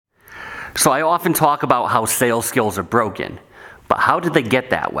So I often talk about how sales skills are broken, but how did they get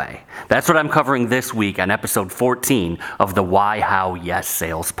that way? That's what I'm covering this week on episode 14 of the Why, How, Yes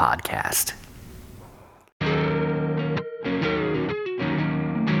Sales podcast.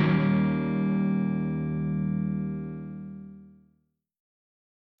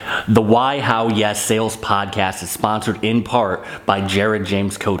 The Why, How, Yes Sales podcast is sponsored in part by Jared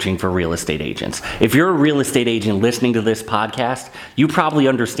James Coaching for Real Estate Agents. If you're a real estate agent listening to this podcast, you probably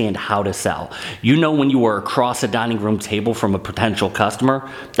understand how to sell. You know when you are across a dining room table from a potential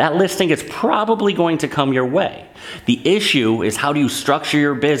customer, that listing is probably going to come your way. The issue is, how do you structure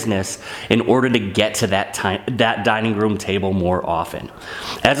your business in order to get to that dining room table more often?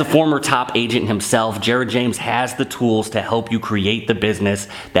 As a former top agent himself, Jared James has the tools to help you create the business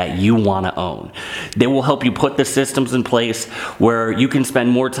that you want to own. They will help you put the systems in place where you can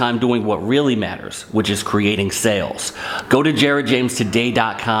spend more time doing what really matters, which is creating sales. Go to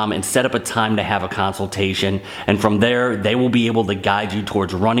jaredjamestoday.com and set up a time to have a consultation, and from there, they will be able to guide you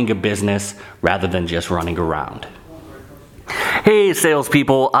towards running a business rather than just running around. Hey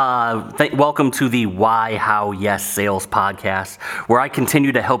salespeople, welcome to the Why, How, Yes Sales podcast, where I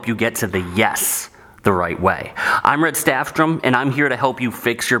continue to help you get to the yes the right way. I'm Red Staffstrom, and I'm here to help you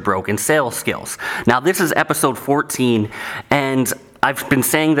fix your broken sales skills. Now, this is episode 14, and I've been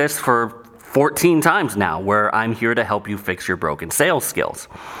saying this for 14 times now, where I'm here to help you fix your broken sales skills.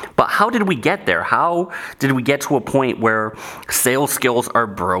 But how did we get there? How did we get to a point where sales skills are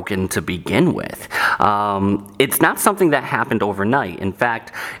broken to begin with? It's not something that happened overnight. In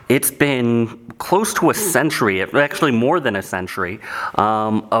fact, it's been close to a century, actually more than a century,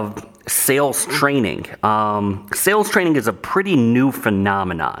 of sales training. Sales training is a pretty new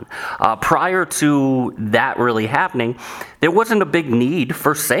phenomenon. Prior to that really happening, there wasn't a big need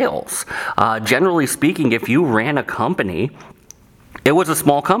for sales. Generally speaking, if you ran a company, it was a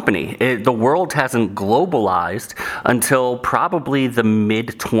small company. The world hasn't globalized until probably the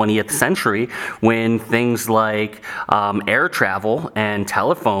mid-20th century, when things like air travel and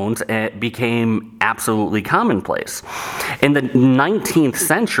telephones became absolutely commonplace. In the 19th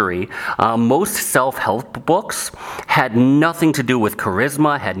century, most self-help books had nothing to do with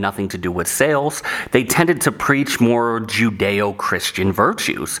charisma, had nothing to do with sales. They tended to preach more Judeo-Christian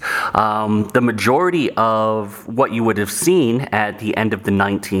virtues. The majority of what you would have seen at the end of the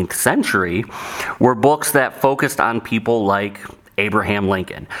 19th century were books that focused on people like Abraham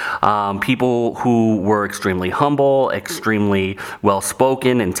Lincoln, people who were extremely humble, extremely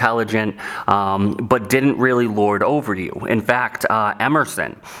well-spoken, intelligent, but didn't really lord over you. In fact,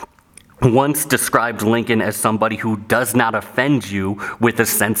 Emerson once described Lincoln as somebody who does not offend you with a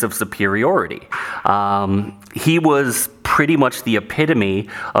sense of superiority. He was pretty much the epitome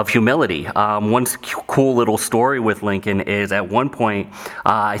of humility. One cool little story with Lincoln is, at one point,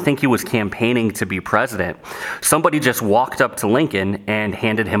 I think he was campaigning to be president. Somebody just walked up to Lincoln and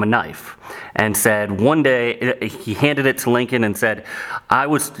handed him a knife and said, one day, he handed it to Lincoln and said, I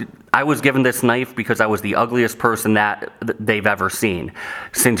was given this knife because I was the ugliest person that they've ever seen.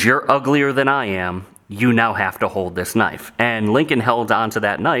 Since you're uglier than I am, you now have to hold this knife. And Lincoln held onto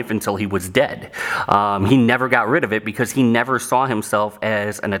that knife until he was dead. He never got rid of it because he never saw himself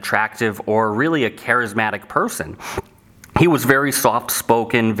as an attractive or really a charismatic person. He was very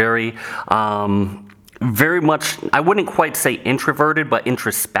soft-spoken, very much, I wouldn't quite say introverted, but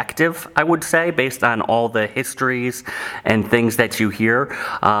introspective, I would say, based on all the histories and things that you hear.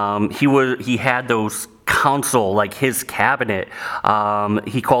 He had those council, like his cabinet,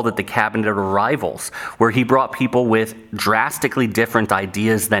 he called it the cabinet of rivals, where he brought people with drastically different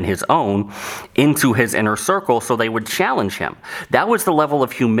ideas than his own into his inner circle so they would challenge him. That was the level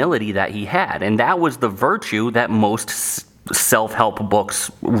of humility that he had, and that was the virtue that most self-help books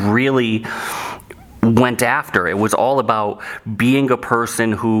really went after. It was all about being a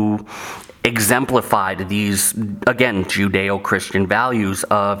person who exemplified these, again, Judeo-Christian values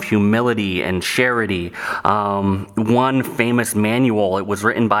of humility and charity. One famous manual, it was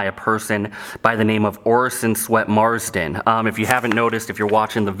written by a person by the name of Orison Swett Marsden. If you haven't noticed, if you're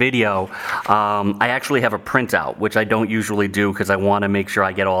watching the video, I actually have a printout, which I don't usually do because I want to make sure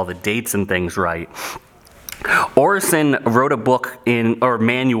I get all the dates and things right. Orison wrote a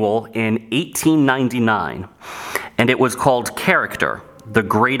manual in 1899, and it was called Character: The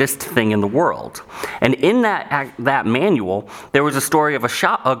Greatest Thing in the World. And in that manual, there was a story of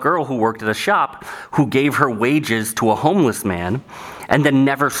a girl who worked at a shop who gave her wages to a homeless man and then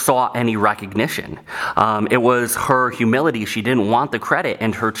never saw any recognition. It was her humility. She didn't want the credit,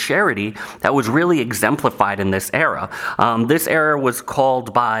 and her charity that was really exemplified in this era. This era was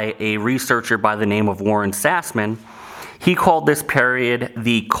called by a researcher by the name of Warren Sassman. He called this period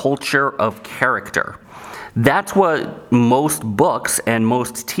the culture of character. That's what most books and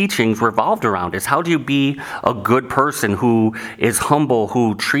most teachings revolved around, is how do you be a good person who is humble,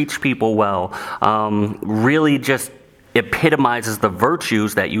 who treats people well, really just epitomizes the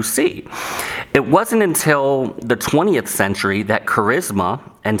virtues that you see. It wasn't until the 20th century that charisma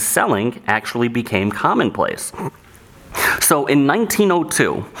and selling actually became commonplace. So in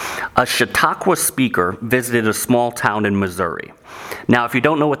 1902, a Chautauqua speaker visited a small town in Missouri. Now, if you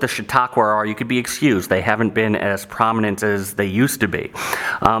don't know what the Chautauqua are, you could be excused. They haven't been as prominent as they used to be.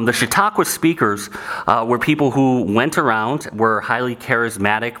 The Chautauqua speakers were people who went around, were highly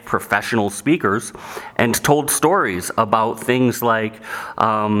charismatic professional speakers, and told stories about things like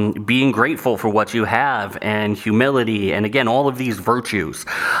being grateful for what you have and humility, and again, all of these virtues.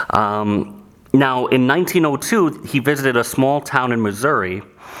 Now, in 1902, he visited a small town in Missouri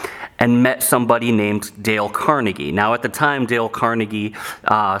and met somebody named Dale Carnegie. Now, at the time, Dale Carnegie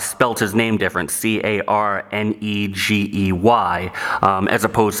spelt his name different, Carnegey, as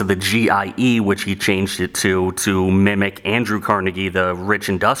opposed to the GIE, which he changed it to mimic Andrew Carnegie, the rich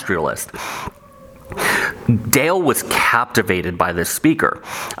industrialist. Dale was captivated by this speaker.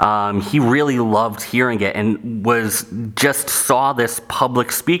 He really loved hearing it and saw this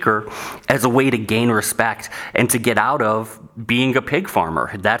public speaker as a way to gain respect and to get out of being a pig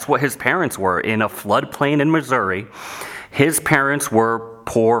farmer. That's what his parents were. In a floodplain in Missouri, his parents were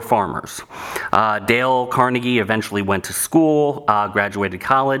poor farmers. Dale Carnegie eventually went to school, graduated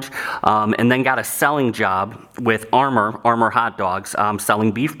college, and then got a selling job with Armour Hot Dogs,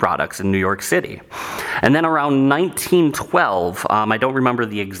 selling beef products in New York City. And then around 1912, I don't remember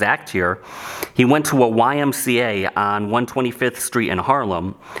the exact year, he went to a YMCA on 125th Street in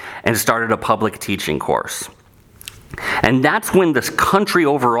Harlem and started a public teaching course. And that's when this country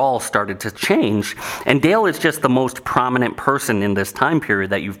overall started to change, and Dale is just the most prominent person in this time period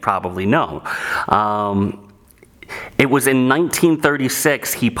that you've probably known. It was in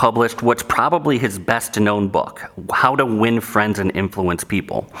 1936 he published what's probably his best-known book, How to Win Friends and Influence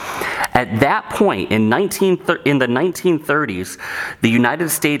People. At that point, in the 1930s, the United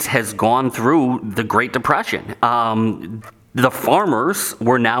States has gone through the Great Depression. The farmers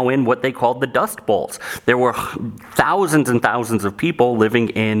were now in what they called the Dust Bowls. There were thousands and thousands of people living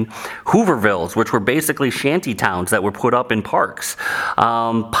in Hoovervilles, which were basically shanty towns that were put up in parks.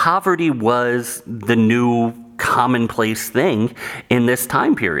 Poverty was the new commonplace thing in this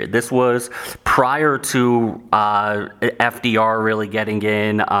time period. This was prior to FDR really getting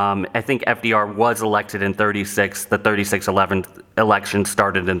in. I think FDR was elected in 36. The 36 election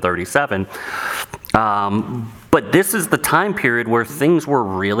started in 37. But this is the time period where things were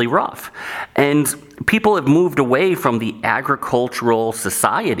really rough. And people have moved away from the agricultural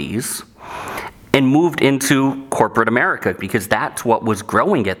societies and moved into corporate America because that's what was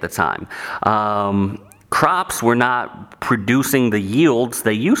growing at the time. Crops were not producing the yields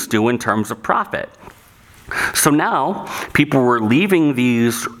they used to in terms of profit. So now people were leaving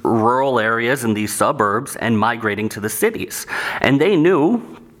these rural areas and these suburbs and migrating to the cities. And they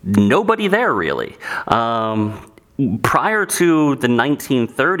knew nobody there really. Prior to the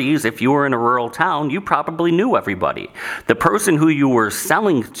 1930s, if you were in a rural town, you probably knew everybody. The person who you were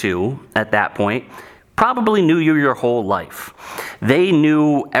selling to at that point probably knew you your whole life. They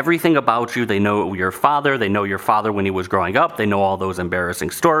knew everything about you. They know your father. They know your father when he was growing up. They know all those embarrassing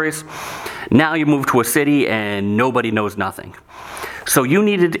stories. Now you move to a city and nobody knows nothing. So you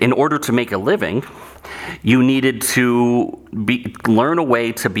needed, in order to make a living, you needed to learn a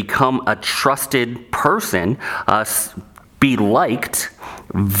way to become a trusted person, be liked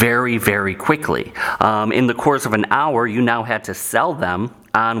very, very quickly. In the course of an hour, you now had to sell them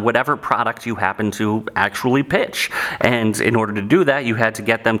on whatever product you happen to actually pitch. And in order to do that, you had to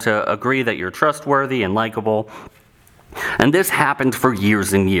get them to agree that you're trustworthy and likable. And this happened for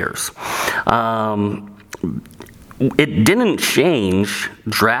years and years. It didn't change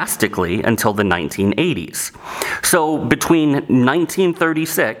drastically until the 1980s. So between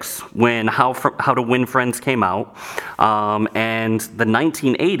 1936, when How to Win Friends came out, and the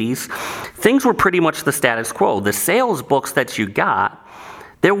 1980s, things were pretty much the status quo. The sales books that you got,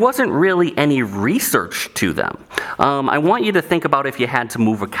 there wasn't really any research to them. I want you to think about if you had to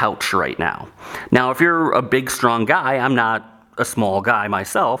move a couch right now. Now, if you're a big, strong guy, I'm not a small guy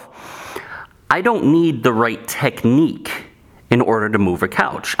myself, I don't need the right technique in order to move a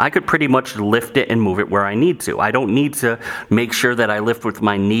couch. I could pretty much lift it and move it where I need to. I don't need to make sure that I lift with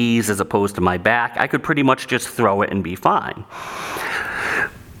my knees as opposed to my back. I could pretty much just throw it and be fine.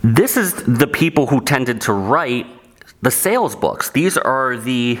 This is the people who tended to write The sales books. These are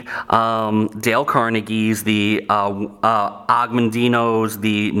the Dale Carnegies, the Ogmandinos,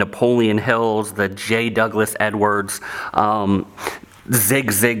 the Napoleon Hills, the J. Douglas Edwards,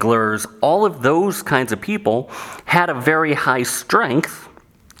 Zig Ziglars. All of those kinds of people had a very high strength,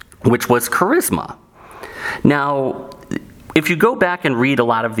 which was charisma. Now, if you go back and read a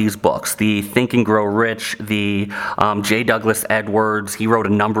lot of these books, the Think and Grow Rich, the J. Douglas Edwards, he wrote a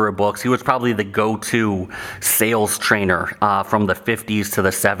number of books. He was probably the go-to sales trainer from the 50s to the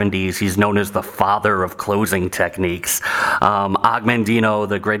 70s. He's known as the father of closing techniques. Ogmandino,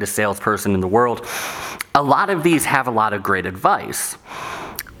 the greatest salesperson in the world. A lot of these have a lot of great advice,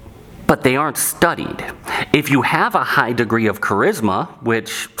 but they aren't studied. If you have a high degree of charisma,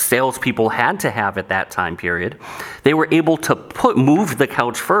 which salespeople had to have at that time period, they were able to move the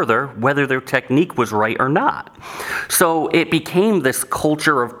couch further, whether their technique was right or not. So it became this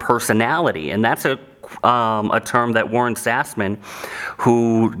culture of personality, and that's a term that Warren Sassman,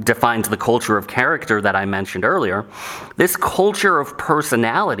 who defines the culture of character that I mentioned earlier. This culture of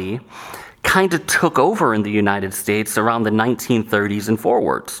personality kind of took over in the United States around the 1930s and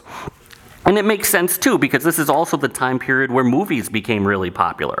forwards. And it makes sense, too, because this is also the time period where movies became really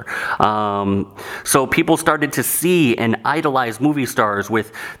popular. So people started to see and idolize movie stars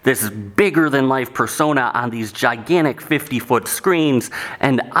with this bigger-than-life persona on these gigantic 50-foot screens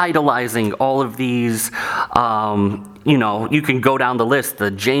and idolizing all of these, you can go down the list,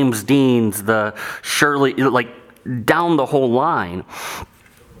 the James Deans, the Shirley, down the whole line.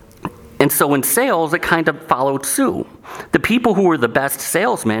 And so in sales, it kind of followed suit. The people who were the best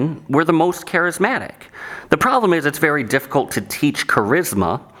salesmen were the most charismatic. The problem is it's very difficult to teach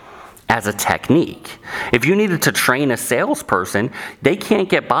charisma as a technique. If you needed to train a salesperson, they can't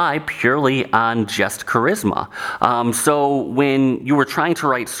get by purely on just charisma. So when you were trying to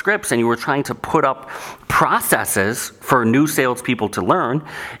write scripts and you were trying to put up processes for new salespeople to learn,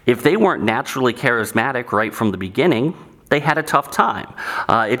 if they weren't naturally charismatic right from the beginning, they had a tough time.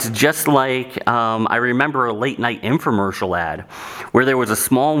 It's just like, I remember a late night infomercial ad where there was a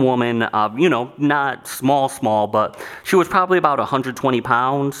small woman, not small, but she was probably about 120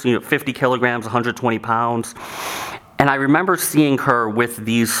 pounds, 50 kilograms, 120 pounds. And I remember seeing her with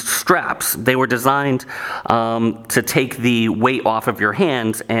these straps. They were designed to take the weight off of your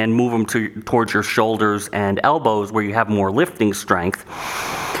hands and move them towards your shoulders and elbows where you have more lifting strength.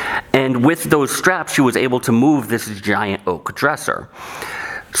 And with those straps, she was able to move this giant oak dresser.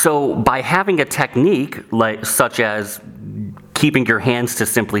 So by having a technique such as keeping your hands to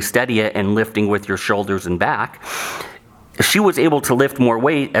simply steady it and lifting with your shoulders and back, she was able to lift more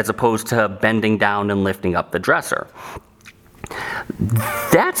weight as opposed to bending down and lifting up the dresser.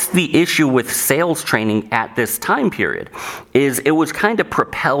 That's the issue with sales training at this time period, is it was kind of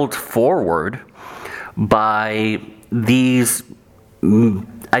propelled forward by these,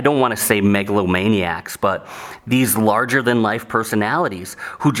 I don't want to say megalomaniacs, but these larger-than-life personalities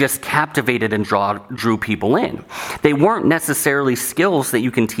who just captivated and drew people in. They weren't necessarily skills that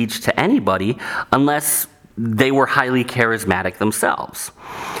you can teach to anybody unless they were highly charismatic themselves.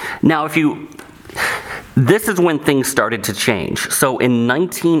 Now, this is when things started to change. So in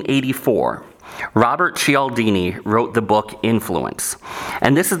 1984, Robert Cialdini wrote the book Influence.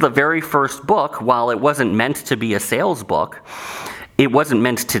 And this is the very first book. While it wasn't meant to be a sales book, it wasn't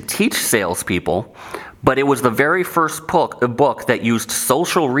meant to teach salespeople, but it was the very first book that used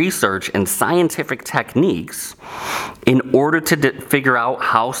social research and scientific techniques in order to figure out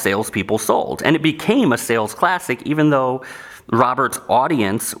how salespeople sold. And it became a sales classic, even though Robert's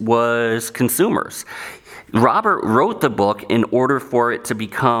audience was consumers. Robert wrote the book in order for it to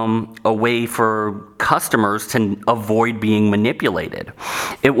become a way for customers to avoid being manipulated.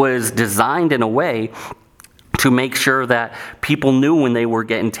 It was designed in a way to make sure that people knew when they were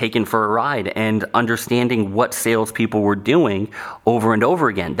getting taken for a ride and understanding what salespeople were doing over and over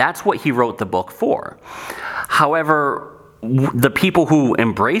again. That's what he wrote the book for. However, the people who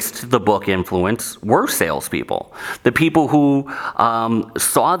embraced the book Influence were salespeople. The people who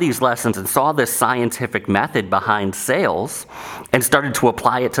saw these lessons and saw this scientific method behind sales and started to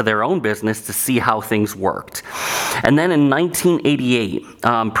apply it to their own business to see how things worked. And then in 1988,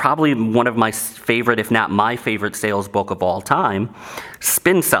 probably one of my favorite, if not my favorite sales book of all time,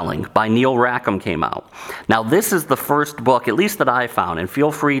 Spin Selling by Neil Rackham came out. Now, this is the first book, at least that I found, and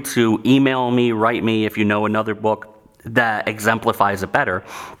feel free to email me, write me if you know another book that exemplifies it better.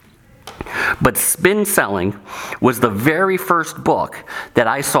 But Spin Selling was the very first book that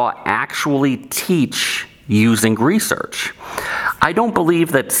I saw actually teach using research. I don't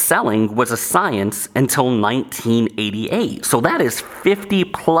believe that selling was a science until 1988. So that is 50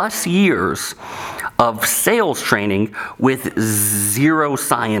 plus years of sales training with zero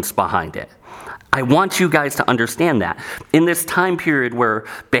science behind it. I want you guys to understand that. In this time period where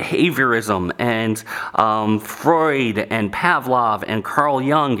behaviorism and Freud and Pavlov and Carl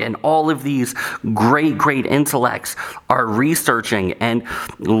Jung and all of these great intellects are researching and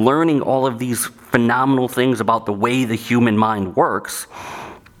learning all of these phenomenal things about the way the human mind works,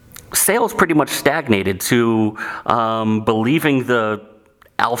 sales pretty much stagnated to believing the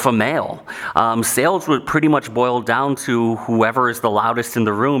alpha male. Sales would pretty much boil down to whoever is the loudest in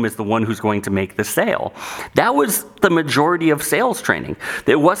the room is the one who's going to make the sale. That was the majority of sales training.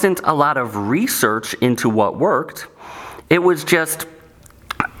 There wasn't a lot of research into what worked. It was just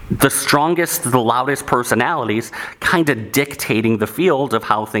the strongest, the loudest personalities kind of dictating the field of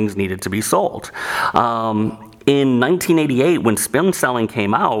how things needed to be sold. In 1988, when spin selling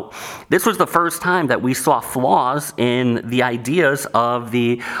came out, this was the first time that we saw flaws in the ideas of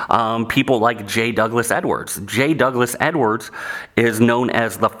the people like J. Douglas Edwards. J. Douglas Edwards is known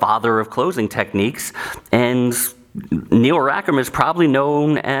as the father of closing techniques, and Neil Rackham is probably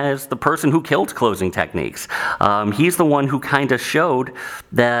known as the person who killed closing techniques. He's the one who kind of showed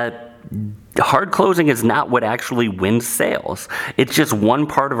that hard closing is not what actually wins sales. It's just one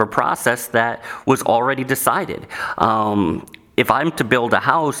part of a process that was already decided. If I'm to build a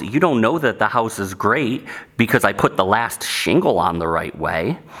house, you don't know that the house is great because I put the last shingle on the right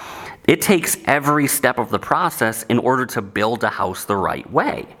way. It takes every step of the process in order to build a house the right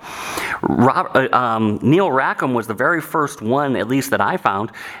way. Neil Rackham was the very first one, at least that I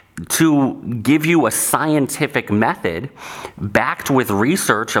found, to give you a scientific method backed with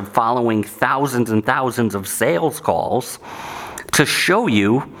research of following thousands and thousands of sales calls to show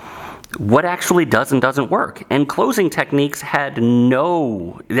you what actually does and doesn't work. And closing techniques had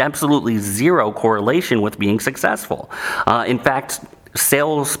absolutely zero correlation with being successful. In fact,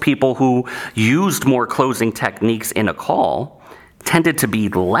 salespeople who used more closing techniques in a call tended to be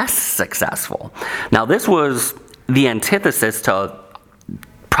less successful. Now, this was the antithesis to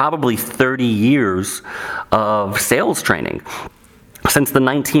probably 30 years of sales training. Since the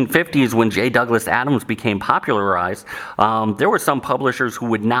 1950s, when J. Douglas Adams became popularized, there were some publishers who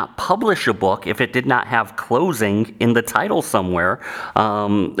would not publish a book if it did not have closing in the title somewhere.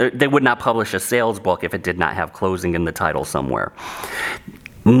 They would not publish a sales book if it did not have closing in the title somewhere.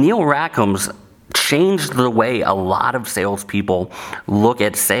 Neil Rackham's changed the way a lot of salespeople look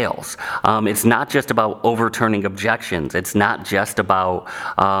at sales. It's not just about overturning objections. It's not just about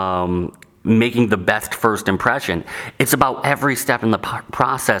making the best first impression. It's about every step in the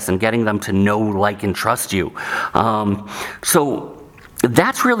process and getting them to know, like, and trust you. So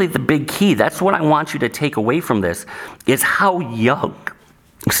that's really the big key. That's what I want you to take away from this, is how young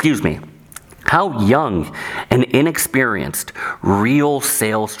and inexperienced real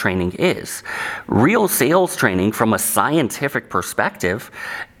sales training is. Real sales training, from a scientific perspective,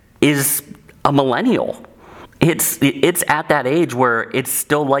 is a millennial. It's at that age where it's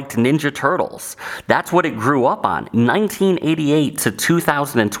still like Ninja Turtles. That's what it grew up on. 1988 to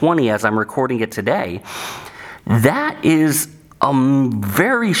 2020, as I'm recording it today, that is a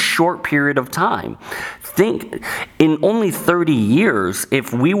very short period of time. Think, in only 30 years,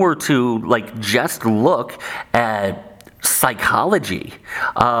 if we were to just look at psychology,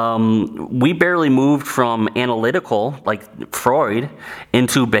 we barely moved from analytical, like Freud,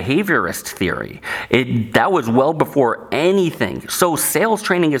 into behaviorist theory. That was well before anything. So sales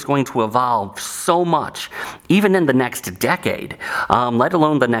training is going to evolve so much, even in the next decade, let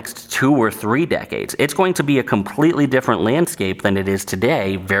alone the next 2 or 3 decades. It's going to be a completely different landscape than it is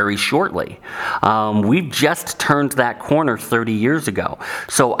today very shortly. We've just turned that corner 30 years ago.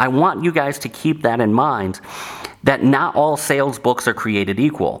 So I want you guys to keep that in mind, that not all sales books are created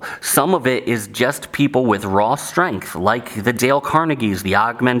equal. Some of it is just people with raw strength, like the Dale Carnegies, the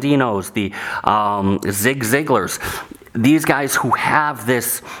Og Mandinos, the Zig Ziglars. These guys who have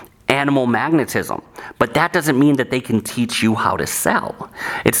this animal magnetism. But that doesn't mean that they can teach you how to sell.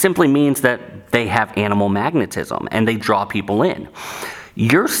 It simply means that they have animal magnetism and they draw people in.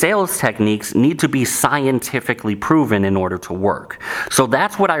 Your sales techniques need to be scientifically proven in order to work. So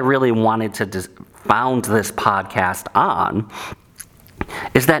that's what I really wanted to found this podcast on,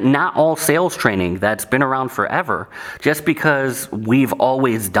 is that not all sales training that's been around forever, just because we've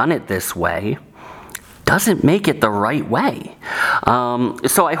always done it this way, doesn't make it the right way.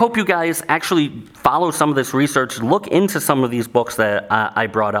 So I hope you guys actually follow some of this research, look into some of these books that I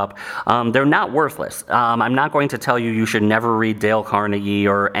brought up. They're not worthless. I'm not going to tell you should never read Dale Carnegie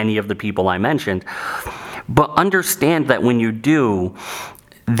or any of the people I mentioned, but understand that when you do,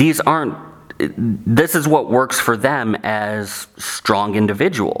 these aren't this is what works for them as strong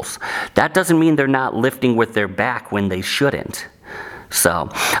individuals. That doesn't mean they're not lifting with their back when they shouldn't. So,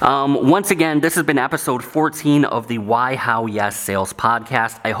 once again, this has been episode 14 of the Why, How, Yes Sales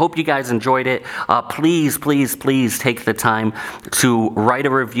Podcast. I hope you guys enjoyed it. Please take the time to write a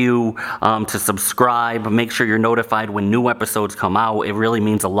review, to subscribe, make sure you're notified when new episodes come out. It really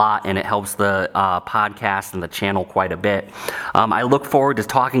means a lot, and it helps the podcast and the channel quite a bit. I look forward to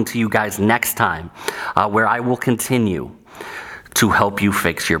talking to you guys next time, where I will continue to help you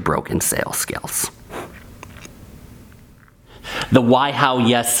fix your broken sales skills. The Why, How,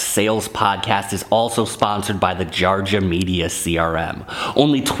 Yes Sales Podcast is also sponsored by the Jarja Media CRM.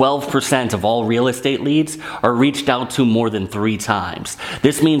 Only 12% of all real estate leads are reached out to more than 3 times.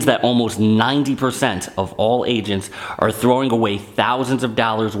 This means that almost 90% of all agents are throwing away thousands of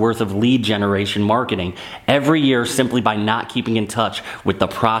dollars worth of lead generation marketing every year simply by not keeping in touch with the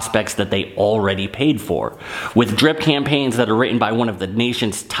prospects that they already paid for. With drip campaigns that are written by one of the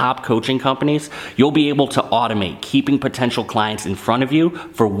nation's top coaching companies, you'll be able to automate keeping potential clients in front of you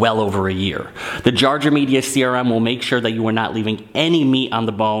for well over a year. The Jarja Media CRM will make sure that you are not leaving any meat on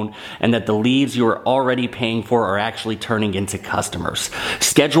the bone and that the leads you are already paying for are actually turning into customers.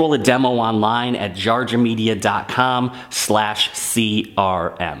 Schedule a demo online at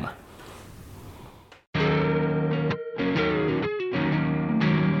jarjamedia.com/CRM.